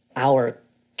be our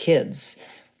kids.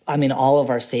 I mean, all of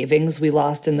our savings we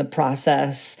lost in the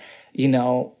process, you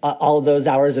know, all of those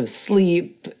hours of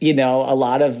sleep, you know, a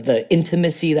lot of the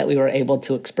intimacy that we were able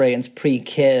to experience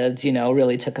pre-kids, you know,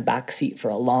 really took a backseat for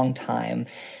a long time.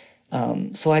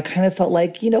 So I kind of felt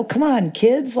like, you know, come on,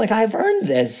 kids, like, I've earned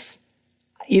this.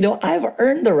 You know, I've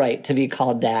earned the right to be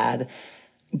called Dad.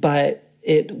 But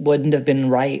it wouldn't have been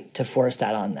right to force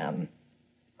that on them.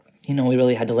 You know, we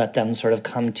really had to let them sort of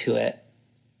come to it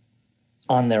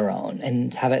on their own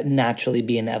and have it naturally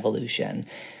be an evolution.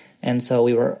 And so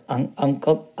we were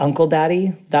Uncle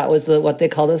Daddy. That was what they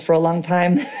called us for a long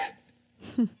time.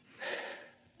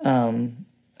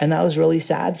 And that was really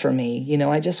sad for me. You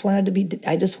know, I just wanted to be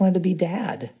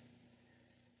dad.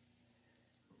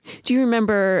 Do you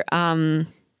remember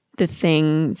the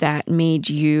thing that made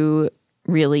you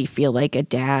really feel like a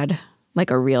dad,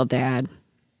 like a real dad?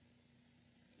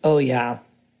 Oh, yeah.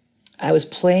 I was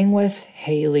playing with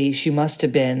Haley. She must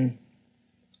have been,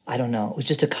 I don't know, it was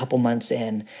just a couple months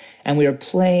in. And we were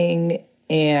playing,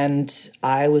 and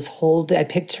I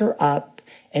picked her up,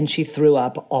 and she threw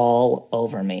up all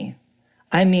over me.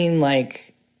 I mean,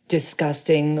 like,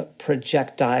 disgusting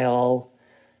projectile.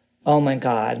 Oh, my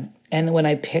God. And when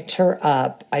I picked her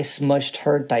up, I smushed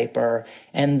her diaper,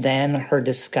 and then her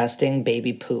disgusting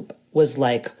baby poop was,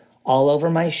 like, all over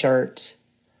my shirt,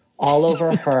 all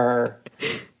over her.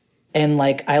 And,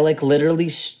 like, I, like, literally,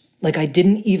 like, I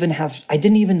didn't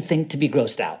even think to be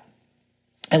grossed out.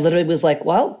 I literally was like,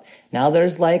 well, now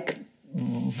there's, like,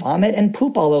 vomit and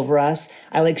poop all over us.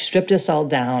 I, like, stripped us all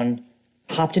down,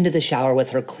 popped into the shower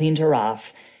with her, cleaned her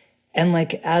off. And,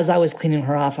 like, as I was cleaning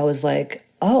her off, I was like,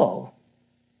 oh,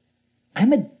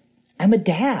 I'm a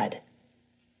dad.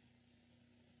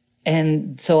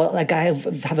 And so, like, I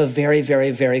have a very, very,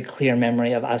 very clear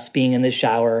memory of us being in the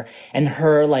shower and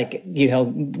her, like, you know,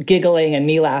 giggling and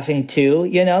me laughing too,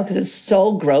 you know, because it's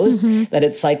so gross that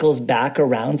it cycles back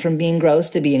around from being gross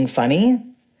to being funny.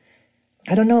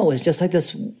 I don't know. It was just like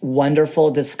this wonderful,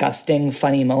 disgusting,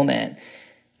 funny moment.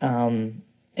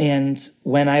 And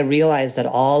when I realized that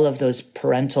all of those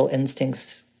parental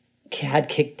instincts had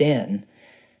kicked in,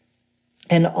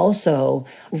 and also,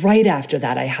 right after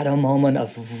that, I had a moment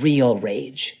of real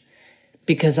rage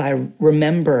because I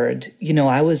remembered, you know,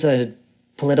 I was a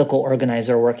political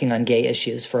organizer working on gay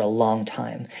issues for a long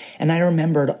time. And I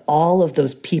remembered all of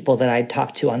those people that I'd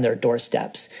talked to on their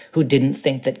doorsteps who didn't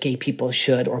think that gay people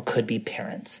should or could be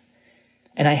parents.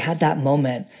 And I had that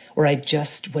moment where I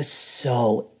was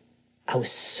so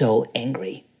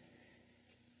angry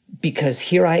because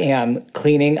here I am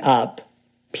cleaning up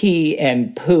pee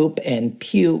and poop and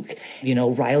puke. You know,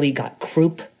 Riley got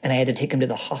croup and I had to take him to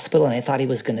the hospital and I thought he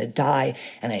was going to die.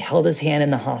 And I held his hand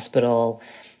in the hospital,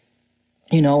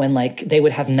 you know, and like they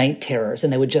would have night terrors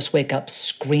and they would just wake up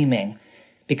screaming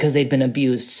because they'd been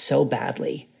abused so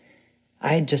badly.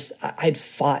 I'd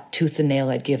fought tooth and nail.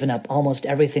 I'd given up almost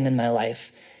everything in my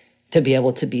life to be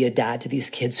able to be a dad to these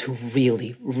kids who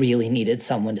really, really needed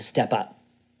someone to step up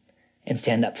and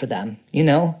stand up for them, you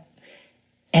know?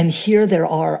 And here there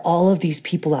are all of these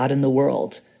people out in the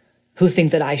world who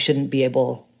think that I shouldn't be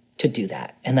able to do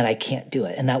that and that I can't do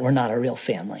it and that we're not a real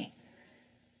family.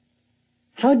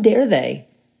 How dare they?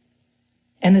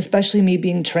 And especially me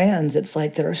being trans, it's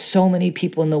like there are so many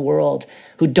people in the world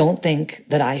who don't think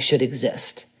that I should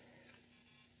exist.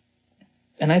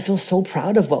 And I feel so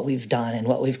proud of what we've done and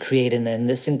what we've created and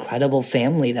this incredible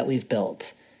family that we've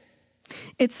built.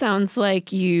 It sounds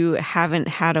like you haven't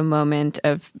had a moment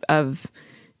of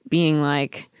being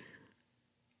like,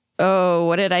 oh,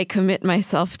 what did I commit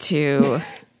myself to?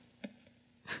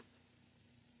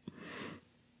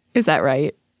 Is that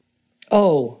right?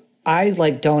 Oh, I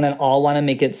don't at all want to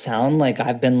make it sound like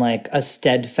I've been like a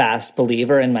steadfast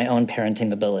believer in my own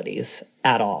parenting abilities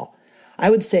at all. I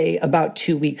would say about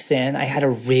 2 weeks in, I had a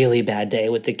really bad day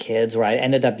with the kids where I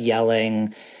ended up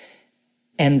yelling.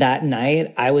 And that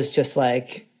night I was just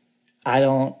like, I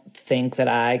don't think that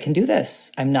I can do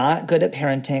this. I'm not good at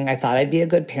parenting. I thought I'd be a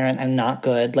good parent. I'm not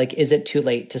good. Like, is it too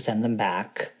late to send them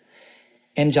back?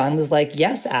 And John was like,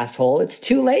 yes, asshole, it's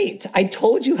too late. I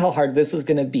told you how hard this was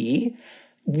going to be.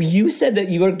 You said that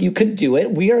you could do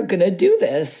it. We are going to do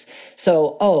this.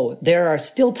 So, there are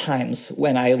still times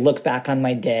when I look back on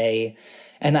my day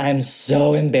and I'm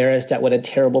so embarrassed at what a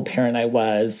terrible parent I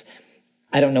was.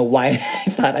 I don't know why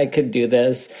I thought I could do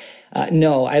this.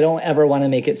 No, I don't ever want to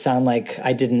make it sound like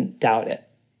I didn't doubt it.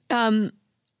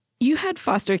 You had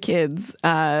foster kids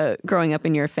growing up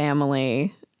in your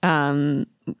family.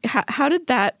 How did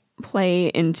that play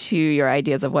into your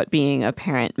ideas of what being a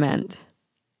parent meant?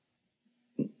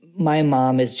 My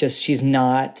mom is she's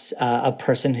not a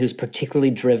person who's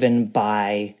particularly driven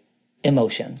by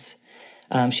emotions.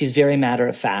 She's very matter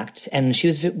of fact, and she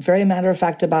was very matter of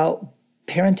fact about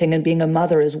parenting and being a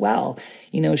mother as well.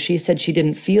 You know, she said she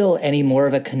didn't feel any more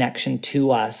of a connection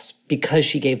to us because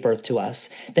she gave birth to us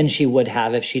than she would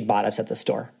have if she'd bought us at the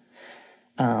store.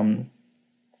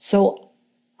 So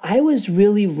I was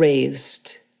really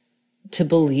raised to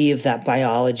believe that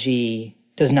biology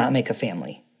does not make a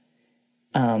family.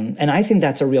 And I think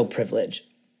that's a real privilege.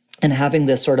 And having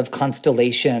this sort of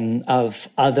constellation of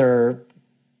other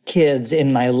kids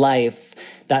in my life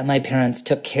that my parents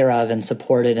took care of and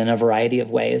supported in a variety of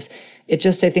ways, it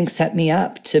just, I think, set me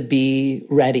up to be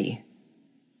ready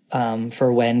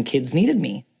for when kids needed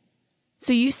me.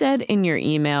 So you said in your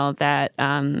email that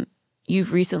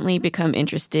you've recently become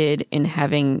interested in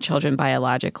having children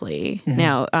biologically. Mm-hmm.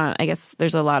 Now, I guess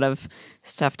there's a lot of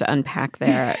stuff to unpack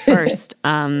there at first.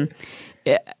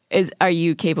 Are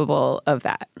you capable of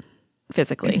that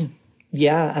physically?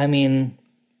 Yeah, I mean,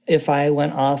 if I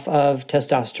went off of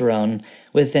testosterone,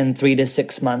 within 3 to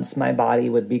 6 months, my body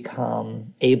would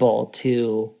become able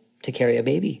to carry a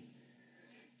baby.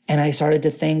 And I started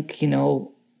to think,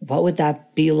 what would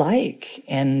that be like?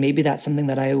 And maybe that's something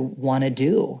that I want to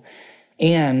do.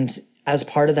 And as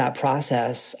part of that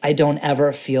process, I don't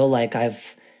ever feel like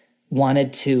I've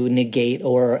wanted to negate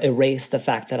or erase the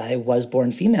fact that I was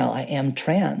born female. I am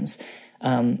trans,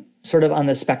 sort of on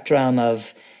the spectrum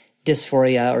of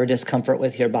dysphoria or discomfort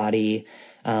with your body.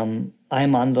 I'm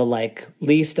on the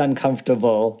least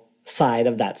uncomfortable side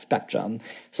of that spectrum.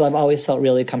 So I've always felt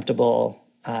really comfortable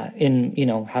in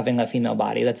having a female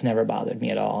body. That's never bothered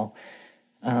me at all.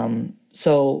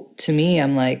 So to me,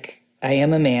 I'm like, I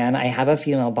am a man. I have a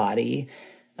female body,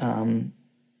 and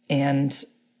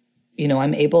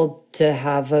I'm able to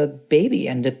have a baby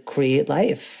and to create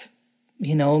life.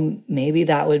 Maybe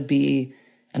that would be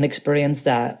an experience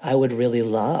that I would really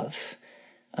love.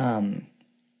 And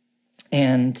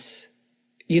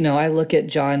I look at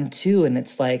John too, and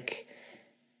it's like,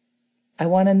 I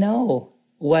want to know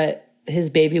what his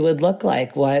baby would look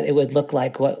like, what it would look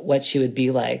like, what she would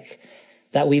be like,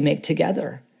 that we make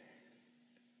together.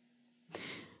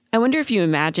 I wonder if you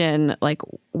imagine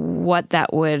what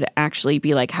that would actually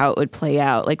be like, how it would play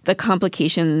out, the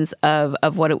complications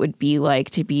of what it would be like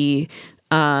to be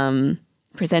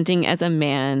presenting as a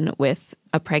man with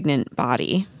a pregnant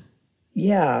body.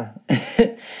 Yeah.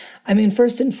 I mean,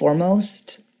 first and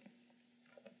foremost,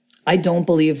 I don't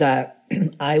believe that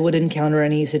I would encounter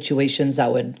any situations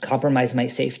that would compromise my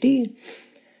safety.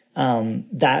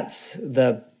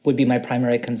 Would be my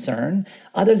primary concern.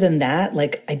 Other than that,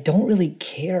 I don't really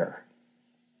care.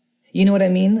 You know what I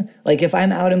mean? If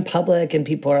I'm out in public and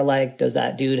people are like, does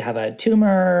that dude have a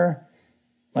tumor?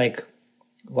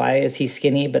 Why is he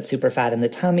skinny but super fat in the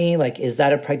tummy? Is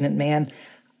that a pregnant man?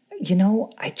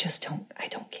 I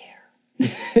don't care.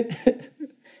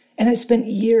 And I spent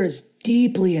years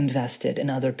deeply invested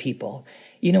in other people.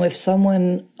 If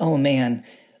someone,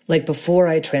 before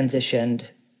I transitioned,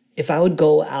 if I would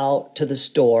go out to the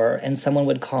store and someone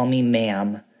would call me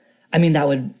ma'am,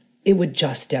 it would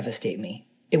just devastate me.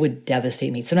 It would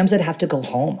devastate me. Sometimes I'd have to go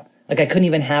home. I couldn't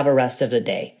even have a rest of the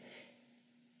day.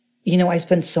 I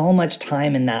spent so much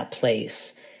time in that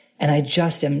place, and I'm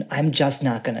just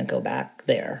not going to go back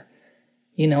there.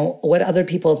 What other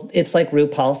people, it's like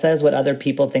RuPaul says, what other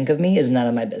people think of me is none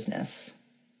of my business.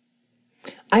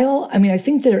 I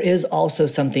think there is also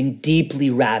something deeply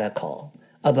radical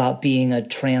about being a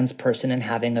trans person and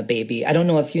having a baby. I don't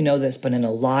know if you know this, but in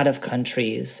a lot of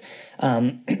countries,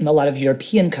 a lot of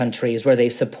European countries where they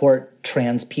support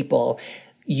trans people,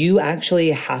 you actually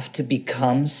have to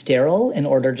become sterile in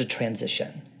order to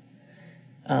transition.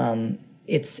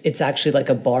 It's actually like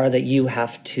a bar that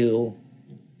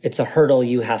it's a hurdle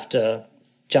you have to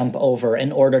jump over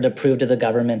in order to prove to the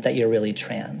government that you're really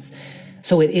trans.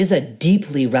 So it is a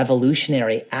deeply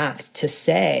revolutionary act to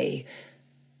say,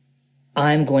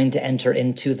 I'm going to enter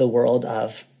into the world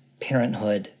of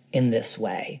parenthood in this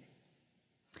way.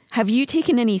 Have you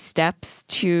taken any steps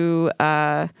to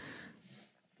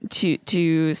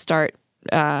start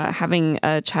having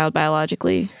a child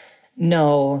biologically?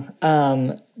 No.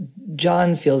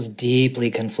 John feels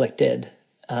deeply conflicted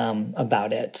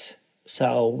about it.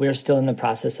 So we're still in the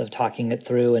process of talking it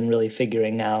through and really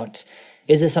figuring out,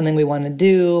 is this something we want to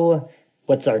do?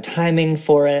 What's our timing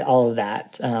for it? All of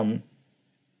that.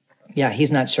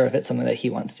 He's not sure if it's something that he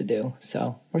wants to do.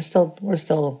 So we're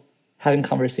still having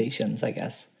conversations, I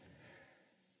guess.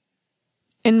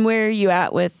 And where are you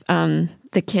at with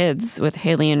the kids, with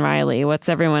Haley and Riley? What's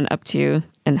everyone up to,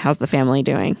 and how's the family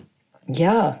doing?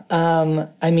 Yeah.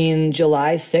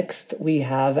 July 6th, we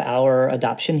have our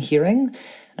adoption hearing.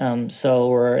 So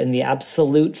we're in the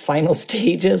absolute final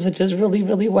stages, which is really,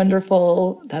 really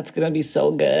wonderful. That's going to be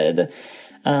so good.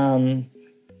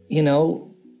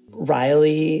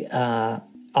 Riley,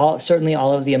 certainly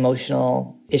all of the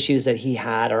emotional issues that he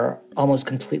had are almost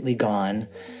completely gone.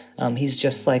 He's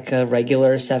just like a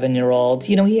regular 7-year-old.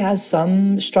 You know, he has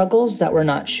some struggles that we're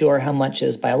not sure how much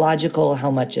is biological,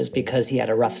 how much is because he had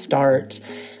a rough start.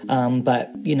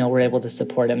 But, you know, we're able to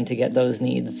support him to get those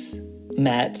needs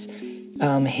met.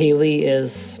 Haley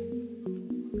is,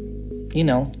 you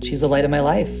know, she's the light of my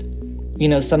life. You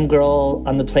know, some girl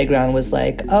on the playground was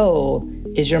like, "Oh,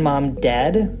 is your mom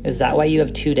dead? Is that why you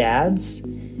have 2 dads?"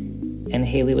 And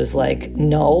Haley was like,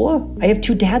 "No, I have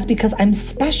 2 dads because I'm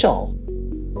special."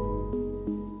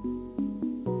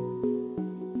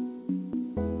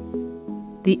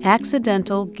 The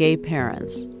Accidental Gay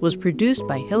Parents was produced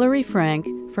by Hillary Frank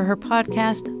for her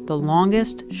podcast, The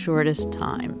Longest, Shortest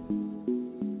Time.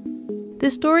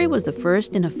 This story was the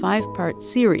first in a 5-part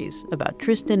series about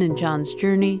Tristan and John's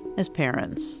journey as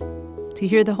parents. To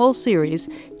hear the whole series,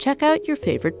 check out your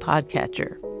favorite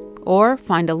podcatcher or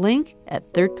find a link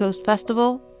at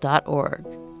thirdcoastfestival.org.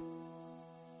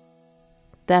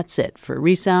 That's it for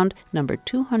Resound number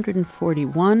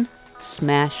 241,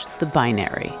 Smash the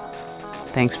Binary.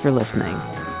 Thanks for listening.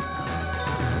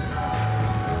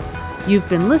 You've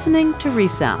been listening to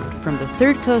Resound from the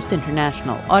Third Coast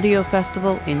International Audio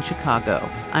Festival in Chicago.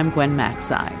 I'm Gwen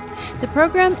Macsai. The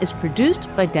program is produced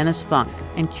by Dennis Funk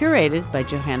and curated by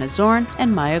Johanna Zorn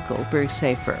and Maya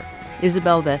Goldberg-Safer.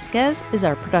 Isabel Vasquez is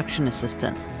our production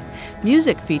assistant.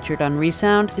 Music featured on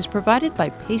Resound is provided by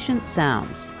Patient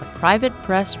Sounds, a private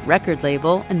press record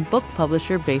label and book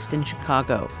publisher based in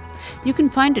Chicago. You can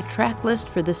find a track list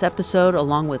for this episode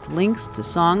along with links to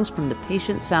songs from the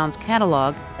Patient Sounds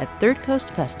catalog at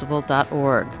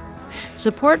thirdcoastfestival.org.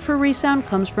 Support for Resound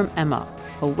comes from Emma,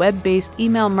 a web-based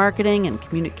email marketing and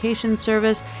communication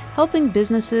service helping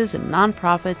businesses and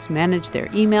nonprofits manage their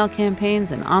email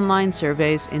campaigns and online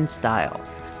surveys in style.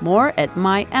 More at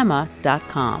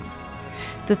myemma.com.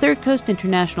 The Third Coast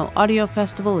International Audio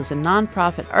Festival is a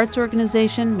nonprofit arts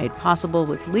organization made possible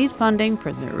with lead funding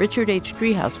from the Richard H.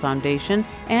 Driehaus Foundation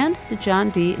and the John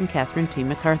D. and Catherine T.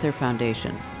 MacArthur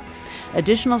Foundation.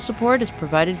 Additional support is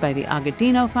provided by the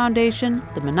Agudino Foundation,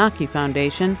 the Menaki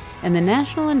Foundation, and the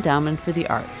National Endowment for the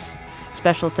Arts.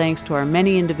 Special thanks to our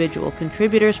many individual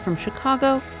contributors from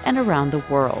Chicago and around the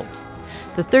world.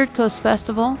 The Third Coast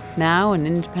Festival, now an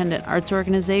independent arts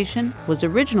organization, was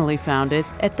originally founded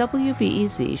at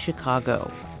WBEZ Chicago.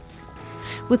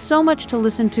 With so much to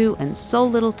listen to and so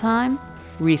little time,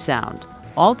 Resound.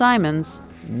 All diamonds,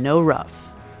 no rough.